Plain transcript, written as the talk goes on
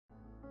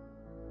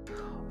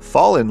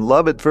Fall in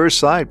love at first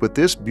sight with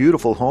this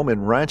beautiful home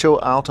in Rancho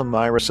Alta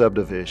MIRA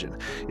subdivision.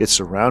 It's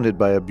surrounded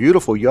by a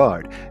beautiful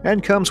yard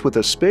and comes with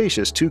a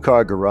spacious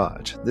two-car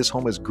garage. This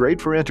home is great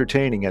for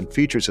entertaining and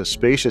features a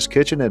spacious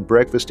kitchen and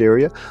breakfast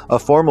area, a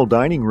formal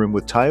dining room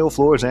with tile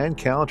floors and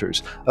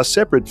counters, a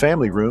separate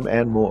family room,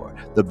 and more.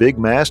 The big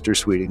master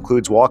suite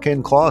includes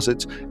walk-in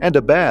closets and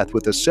a bath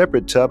with a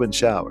separate tub and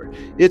shower.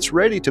 It's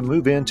ready to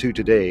move into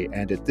today,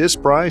 and at this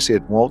price,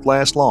 it won't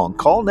last long.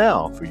 Call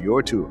now for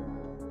your tour.